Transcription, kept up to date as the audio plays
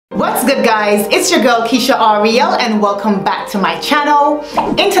good, guys? It's your girl Keisha Ariel and welcome back to my channel.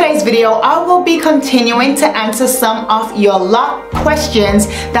 In today's video I will be continuing to answer some of your lock questions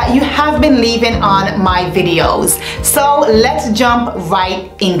that you have been leaving on my videos. So let's jump right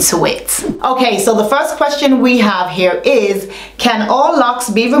into it. Okay, so the first question we have here is, can all locks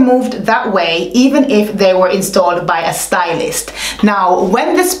be removed that way even if they were installed by a stylist? Now,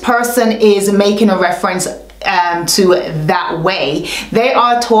 when this person is making a reference to that way, they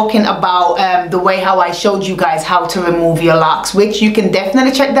are talking about the way how I showed you guys how to remove your locks, which you can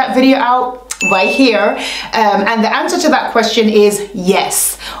definitely check that video out right here. And the answer to that question is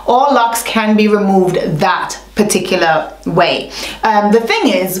yes, all locks can be removed that particular way. The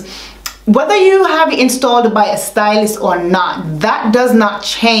thing is, whether you have it installed by a stylist or not, that does not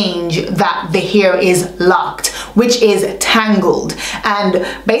change that the hair is locked, which is tangled. And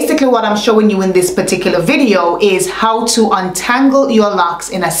basically what I'm showing you in this particular video is how to untangle your locks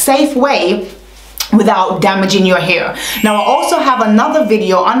in a safe way without damaging your hair. Now, I also have another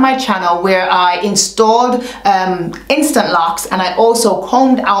video on my channel where I installed instant locks, and I also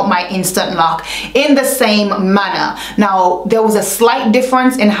combed out my instant lock in the same manner. Now, there was a slight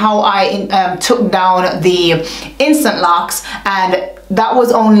difference in how I took down the instant locks, and that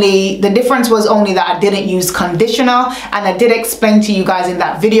was only, the difference was only that I didn't use conditioner, and I did explain to you guys in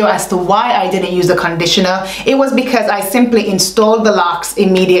that video as to why I didn't use the conditioner. It was because I simply installed the locks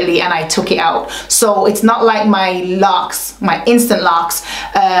immediately and I took it out. So it's not like my locks, my instant locks,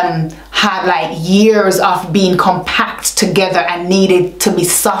 had like years of being compact together and needed to be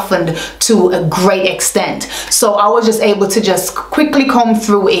softened to a great extent. So I was just able to just quickly comb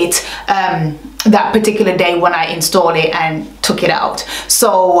through it that particular day when I installed it and took it out.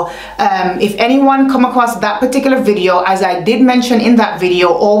 So if anyone come across that particular video, as I did mention in that video,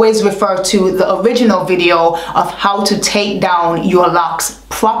 always refer to the original video of how to take down your locks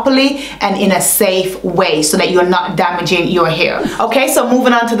properly and in a safe way so that you're not damaging your hair. Okay, so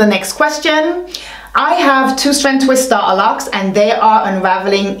moving on to the next question. I have two strand twist starter locks and they are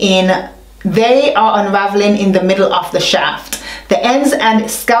unraveling in the middle of the shaft. The ends and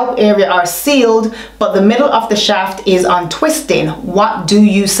scalp area are sealed, but the middle of the shaft is untwisting. What do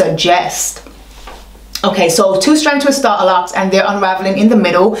you suggest? Okay, so two strand twist starter locks and they're unraveling in the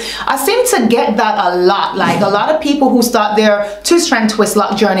middle. I seem to get that a lot. Like a lot of people who start their two strand twist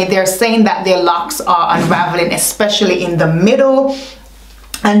lock journey, they're saying that their locks are unraveling, especially in the middle,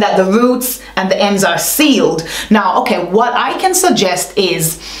 and that the roots and the ends are sealed. Now, okay, what I can suggest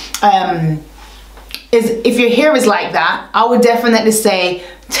is if your hair is like that, I would definitely say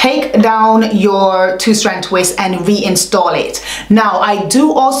take down your two strand twist and reinstall it. Now, I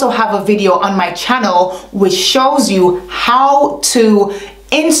do also have a video on my channel which shows you how to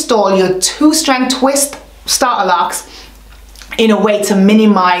install your two strand twist starter locks in a way to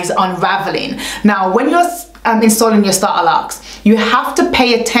minimize unraveling. Now, when you're installing your starter locks, you have to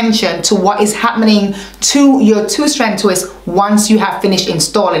pay attention to what is happening to your two strand twist once you have finished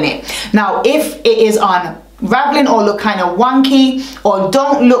installing it. Now, if it is unraveling or look kind of wonky or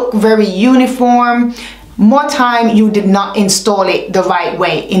don't look very uniform, more time you did not install it the right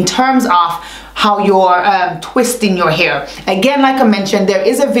way in terms of how you're twisting your hair. Again, like I mentioned, there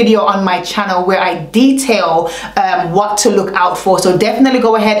is a video on my channel where I detail what to look out for. So definitely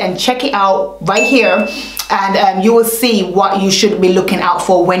go ahead and check it out right here, and you will see what you should be looking out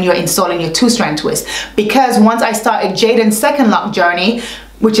for when you're installing your two strand twist. Because once I started Jaden's second lock journey,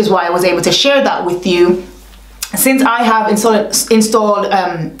 which is why I was able to share that with you, since I have installed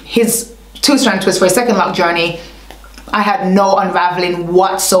his two strand twist for a second lock journey, I had no unraveling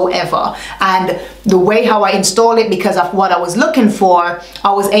whatsoever. And the way how I installed it, because of what I was looking for,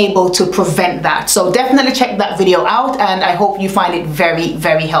 I was able to prevent that. So definitely check that video out, and I hope you find it very,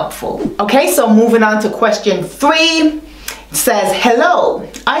 very helpful. Okay, so moving on to question 3. It says, hello,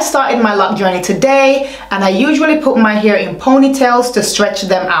 I started my lock journey today and I usually put my hair in ponytails to stretch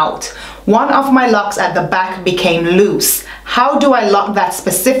them out. One of my locks at the back became loose. How do I lock that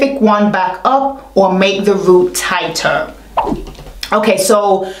specific one back up or make the root tighter? Okay,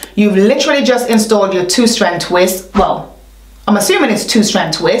 so you've literally just installed your two strand twist. Well, I'm assuming it's two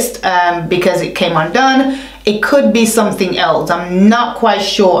strand twist because it came undone. It could be something else, I'm not quite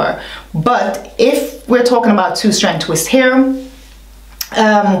sure. But if we're talking about two strand twist here,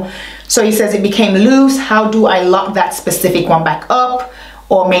 so he says it became loose. How do I lock that specific one back up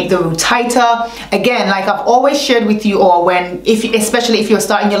or make the root tighter? Again, like I've always shared with you all, especially if you're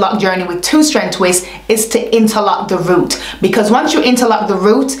starting your lock journey with two strand twists, is to interlock the root. Because once you interlock the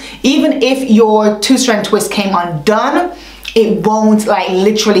root, even if your two strand twist came undone, it won't like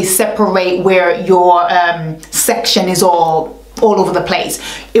literally separate where your section is all all over the place.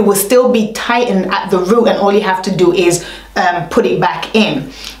 It will still be tightened at the root, and all you have to do is put it back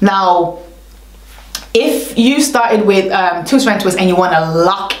in. Now, if you started with 2 strand twist and you want to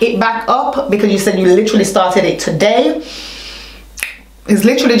lock it back up, because you said you literally started it today, it's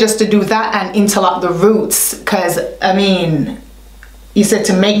literally just to do that and interlock the roots. Because I mean, you said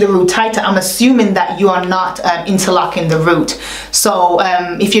to make the root tighter. I'm assuming that you are not interlocking the root. So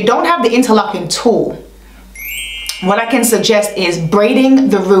if you don't have the interlocking tool, what I can suggest is braiding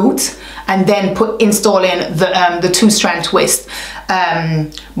the root and then installing the 2 strand twist.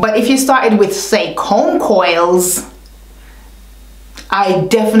 But if you started with, say, comb coils, I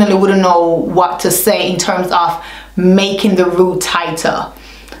definitely wouldn't know what to say in terms of making the root tighter.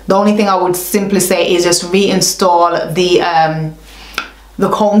 The only thing I would simply say is just reinstall the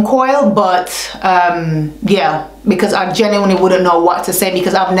comb coil. But yeah, because I genuinely wouldn't know what to say,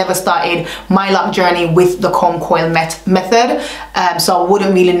 because I've never started my lock journey with the comb coil method, so I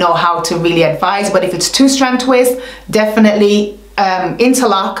wouldn't really know how to really advise. But if it's 2 strand twist, definitely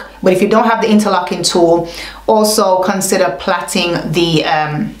interlock. But if you don't have the interlocking tool, also consider plaiting the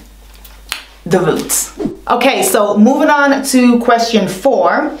roots. Okay, so moving on to question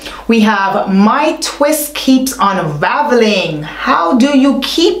 4, we have, my twist keeps unraveling. How do you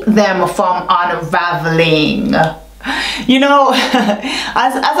keep them from unraveling? You know,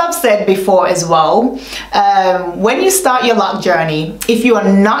 as I've said before as well, when you start your lock journey, if you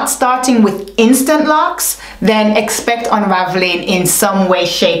are not starting with instant locks, then expect unraveling in some way,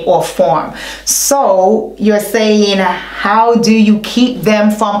 shape or form. So you're saying, how do you keep them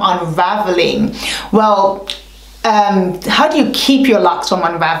from unraveling? Well, how do you keep your locks from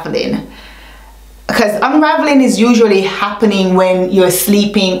unraveling? Because unraveling is usually happening when you're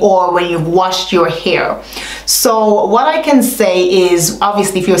sleeping or when you've washed your hair. So what I can say is,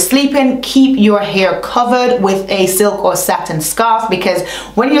 obviously, if you're sleeping, keep your hair covered with a silk or satin scarf, because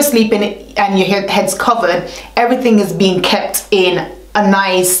when you're sleeping and your head's covered, everything is being kept in a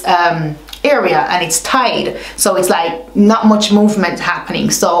nice area and it's tied, so it's like not much movement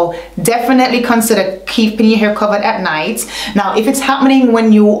happening. So definitely consider keeping your hair covered at night. Now, if it's happening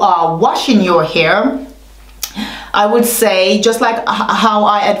when you are washing your hair, I would say, just like how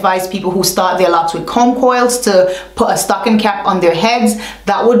I advise people who start their locks with comb coils to put a stocking cap on their heads,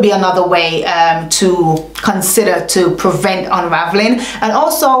 that would be another way to consider to prevent unraveling. And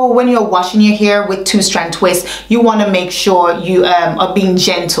also, when you're washing your hair with 2 strand twists, you want to make sure you are being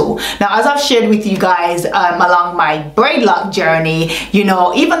gentle. Now, as I've shared with you guys along my braid lock journey, you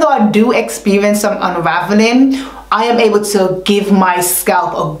know, even though I do experience some unraveling, I am able to give my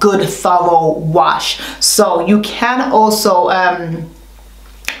scalp a good thorough wash. So you can also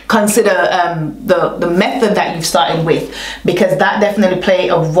consider the method that you've started with, because that definitely play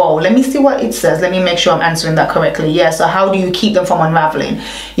a role. Let me see what it says. Let me make sure I'm answering that correctly. Yeah, so how do you keep them from unraveling?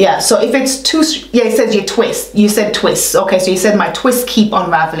 Yeah, so if it's yeah, it says you twist. You said twist. Okay, so you said my twists keep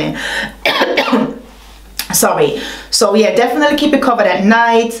unraveling. Sorry. So yeah, definitely keep it covered at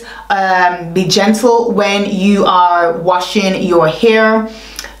night. Be gentle when you are washing your hair.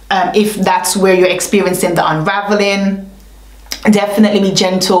 If that's where you're experiencing the unraveling, definitely be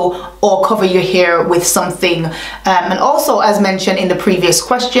gentle or cover your hair with something. And also, as mentioned in the previous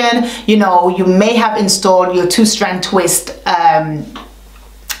question, you know, you may have installed your 2 strand twist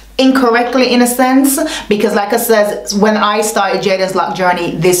incorrectly in a sense, because like I said, when I started Jaden's lock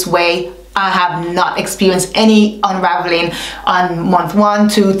journey this way, I have not experienced any unraveling on month 1,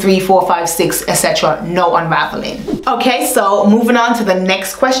 2, 3, 4, 5, 6, etc. No unraveling. Okay, so moving on to the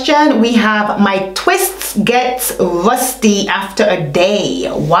next question, we have, my twists get rusty after a day.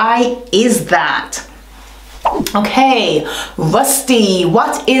 Why is that? Okay, rusty.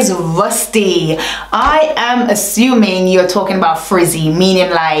 What is rusty? I am assuming you're talking about frizzy,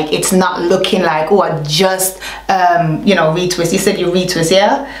 meaning like it's not looking like, oh, I just you know, retwist. You said you retwist,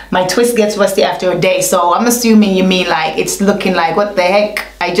 yeah? My twist gets rusty after a day. So I'm assuming you mean like it's looking like, what the heck,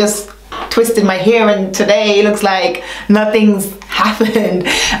 I just twisted my hair and today it looks like nothing's happened.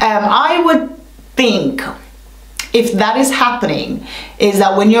 I would think, if that is happening, is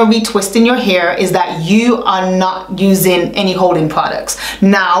that when you're retwisting your hair, is that you are not using any holding products.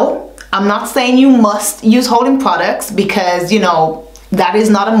 Now, I'm not saying you must use holding products, because, you know, that is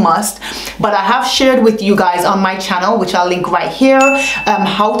not a must, but I have shared with you guys on my channel, which I'll link right here,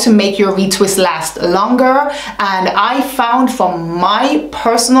 how to make your retwist last longer. And I found from my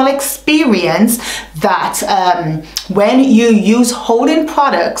personal experience that when you use holding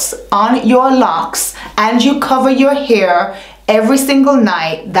products on your locks and you cover your hair every single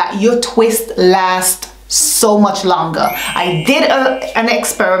night, that your twist lasts so much longer. I did an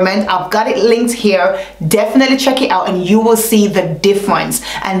experiment. I've got it linked here. Definitely check it out and you will see the difference.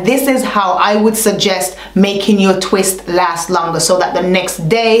 And this is how I would suggest making your twist last longer, so that the next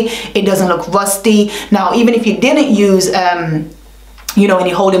day it doesn't look rusty. Now, even if you didn't use you know, any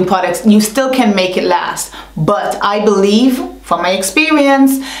holding products, you still can make it last. But I believe, from my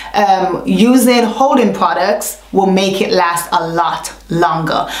experience, using holding products will make it last a lot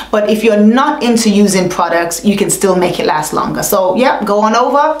longer. But if you're not into using products, you can still make it last longer. So yeah, go on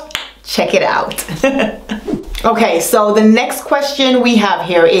over, check it out. Okay, so the next question we have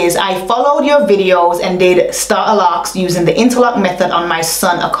here is, I followed your videos and did start locks using the interlock method on my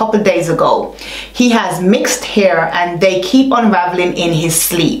son a couple days ago. He has mixed hair and they keep unraveling in his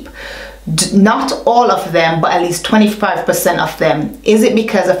sleep. Not all of them, but at least 25% of them. Is it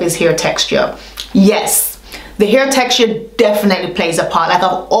because of his hair texture? Yes. The hair texture definitely plays a part. Like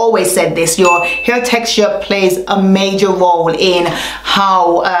I've always said this, your hair texture plays a major role in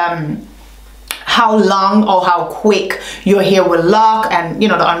how long or how quick your hair will lock, and you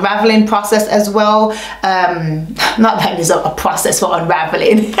know, the unraveling process as well. Not that there's a process for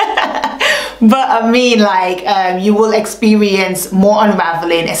unraveling, but I mean, like, you will experience more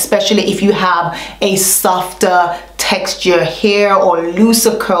unraveling, especially if you have a softer texture hair or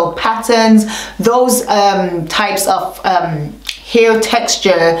looser curl patterns. Those types of hair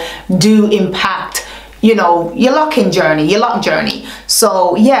texture do impact, you know, your lock journey.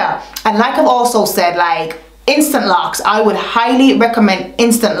 So yeah, and like I've also said, like instant locks, I would highly recommend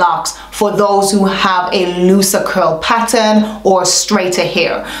instant locks for those who have a looser curl pattern or straighter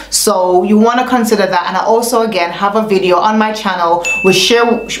hair. So you want to consider that. And I also again have a video on my channel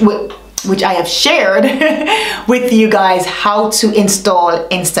which I have shared with you guys how to install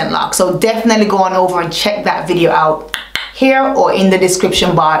instant lock. So definitely go on over and check that video out here or in the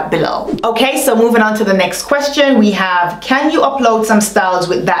description bar below. Okay, so moving on to the next question, we have, can you upload some styles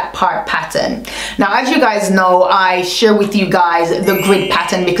with that part pattern? Now, as you guys know, I share with you guys the grid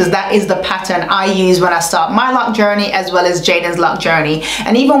pattern because that is the pattern I use when I start my lock journey as well as Jaden's lock journey.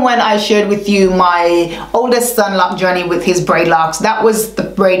 And even when I shared with you my oldest son lock journey with his braid locks, that was the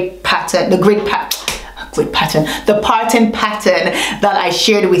braid pattern, the grid pattern, the parting pattern that I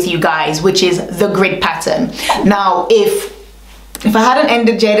shared with you guys, which is the grid pattern. Now, if I hadn't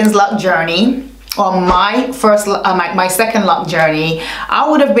ended Jaden's lock journey or my second lock journey, I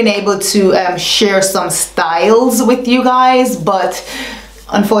would have been able to share some styles with you guys, but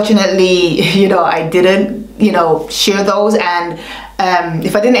unfortunately, you know, I didn't, you know, share those. And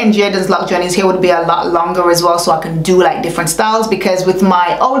if I didn't end Jaden's lock journeys, hair would be a lot longer as well, so I can do like different styles. Because with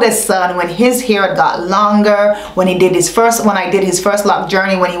my oldest son, when his hair had got longer, when I did his first lock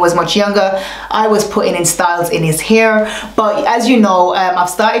journey when he was much younger, I was putting in styles in his hair. But as you know, I've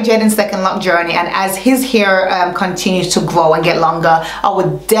started Jaden's second lock journey, and as his hair continues to grow and get longer, I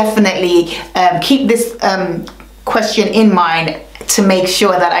would definitely keep this question in mind to make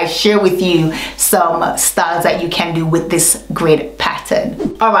sure that I share with you some styles that you can do with this grid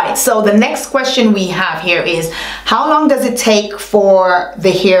pattern. All right, so the next question we have here is, how long does it take for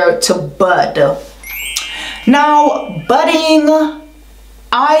the hair to bud? Now, budding,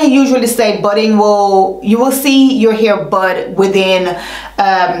 I usually say budding you will see your hair bud within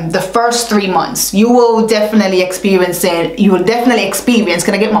the first 3 months. You will definitely experience it. You will definitely experience,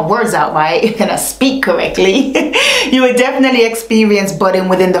 can I get my words out right? Can I speak correctly? You will definitely experience budding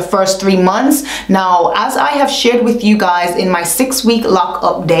within the first 3 months. Now, as I have shared with you guys in my 6-week lock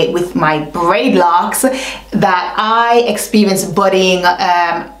update with my braid locks, that I experienced budding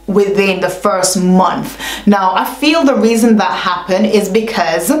within the first month. Now, I feel the reason that happened is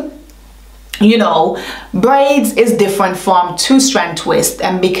because, you know, braids is different from 2-strand twist,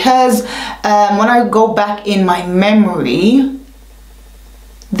 and because when I go back in my memory,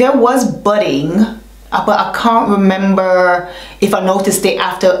 there was budding, but I can't remember if I noticed it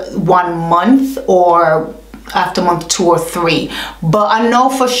after 1 month or after month 2 or 3. But I know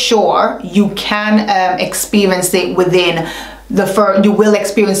for sure you can experience it within you will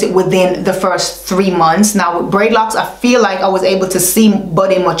experience it within the first 3 months. Now with braid locks, I feel like I was able to see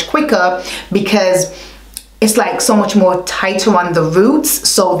budding much quicker because it's like so much more tighter on the roots,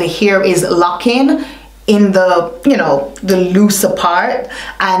 so the hair is locking in the, you know, the looser part.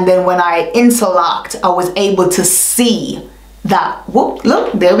 And then when I interlocked, I was able to see that, whoop,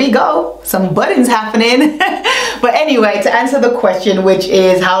 look, there we go, some budding's happening. But anyway, to answer the question, which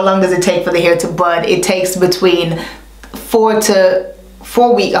is how long does it take for the hair to bud, it takes between 4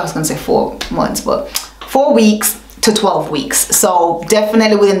 weeks, I was gonna say 4 months, but 4 weeks to 12 weeks. So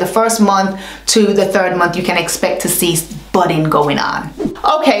definitely within the first month to the 3rd month, you can expect to see budding going on.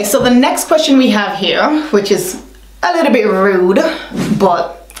 Okay, so the next question we have here, which is a little bit rude,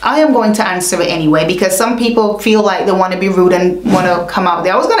 but I am going to answer it anyway because some people feel like they want to be rude and want to come out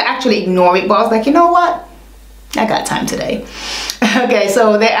there. I was going to actually ignore it, but I was like, you know what? I got time today. Okay,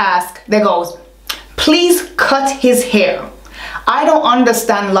 so they ask, there goes, please cut his hair. I don't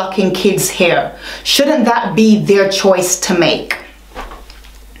understand locking kids' hair. Shouldn't that be their choice to make?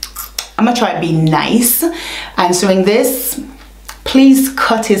 I'm gonna try to be nice answering this. Please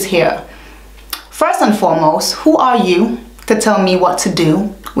cut his hair. First and foremost, who are you to tell me what to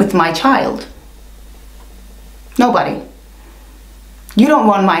do with my child? Nobody. You don't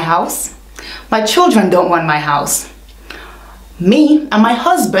run my house. My children don't run my house. Me and my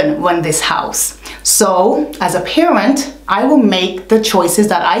husband run this house. So as a parent, I will make the choices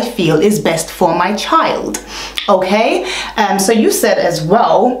that I feel is best for my child. Okay? So you said as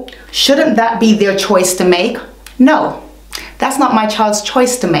well, shouldn't that be their choice to make? No. That's not my child's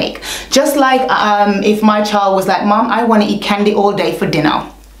choice to make. Just like if my child was like, Mom, I want to eat candy all day for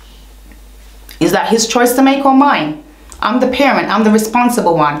dinner. Is that his choice to make or mine? I'm the parent. I'm the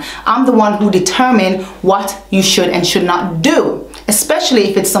responsible one. I'm the one who determines what you should and should not do, especially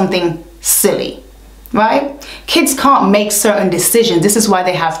if it's something silly, right? Kids can't make certain decisions. This is why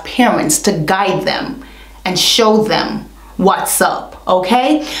they have parents to guide them and show them what's up,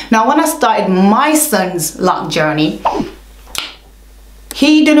 okay? Now, when I started my son's lock journey,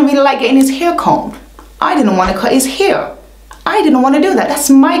 he didn't really like getting his hair combed. I didn't want to cut his hair. I didn't want to do that.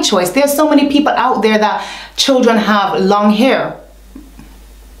 That's my choice. There's so many people out there that children have long hair.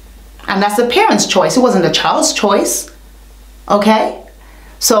 And that's the parent's choice. It wasn't the child's choice. Okay?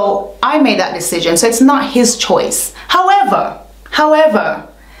 So I made that decision. So it's not his choice. However,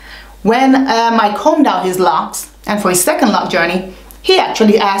 when I combed out his locks, and for his second lock journey, he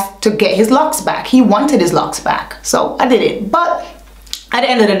actually asked to get his locks back. He wanted his locks back. So I did it. But at the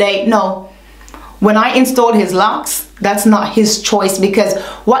end of the day, no. When I installed his locks, that's not his choice, because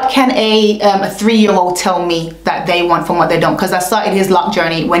what can a 3-year-old tell me that they want from what they don't? Because I started his lock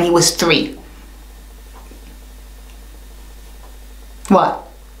journey when he was 3. What?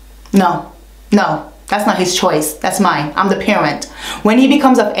 No, that's not his choice. That's mine. I'm the parent. When he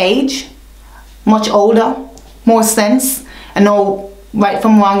becomes of age, much older, more sense, and know right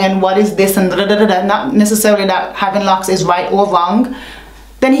from wrong and what is this and not necessarily that having locks is right or wrong,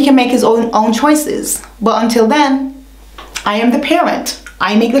 then he can make his own choices. But until then, I am the parent.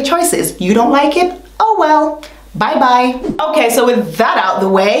 I make the choices. You don't like it? Oh well, bye-bye. Okay, so with that out the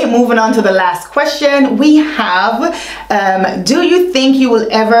way, moving on to the last question, we have, do you think you will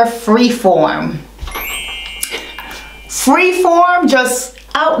ever freeform? Freeform, just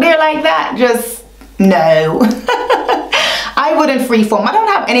out there like that? Just no. I wouldn't freeform. I don't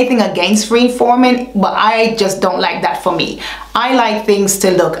have anything against freeforming, but I just don't like that for me. I like things to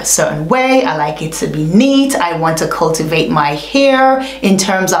look a certain way. I like it to be neat. I want to cultivate my hair in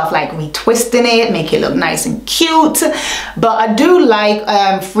terms of like retwisting it, make it look nice and cute. But I do like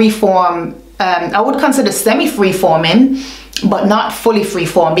freeform. I would consider semi-freeforming, but not fully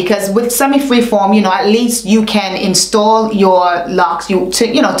freeform, because with semi-freeform, you know, at least you can install your locks to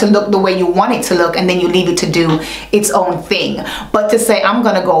look the way you want it to look, and then you leave it to do its own thing. But to say I'm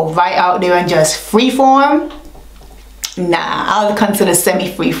gonna go right out there and just freeform, nah, I'll consider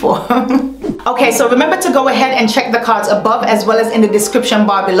semi-freeform. Okay, so remember to go ahead and check the cards above as well as in the description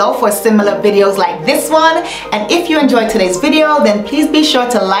bar below for similar videos like this one. And if you enjoyed today's video, then please be sure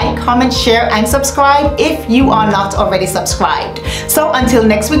to like, comment, share, and subscribe if you are not already subscribed. So until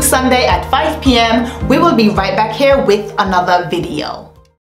next week Sunday at 5 p.m, we will be right back here with another video.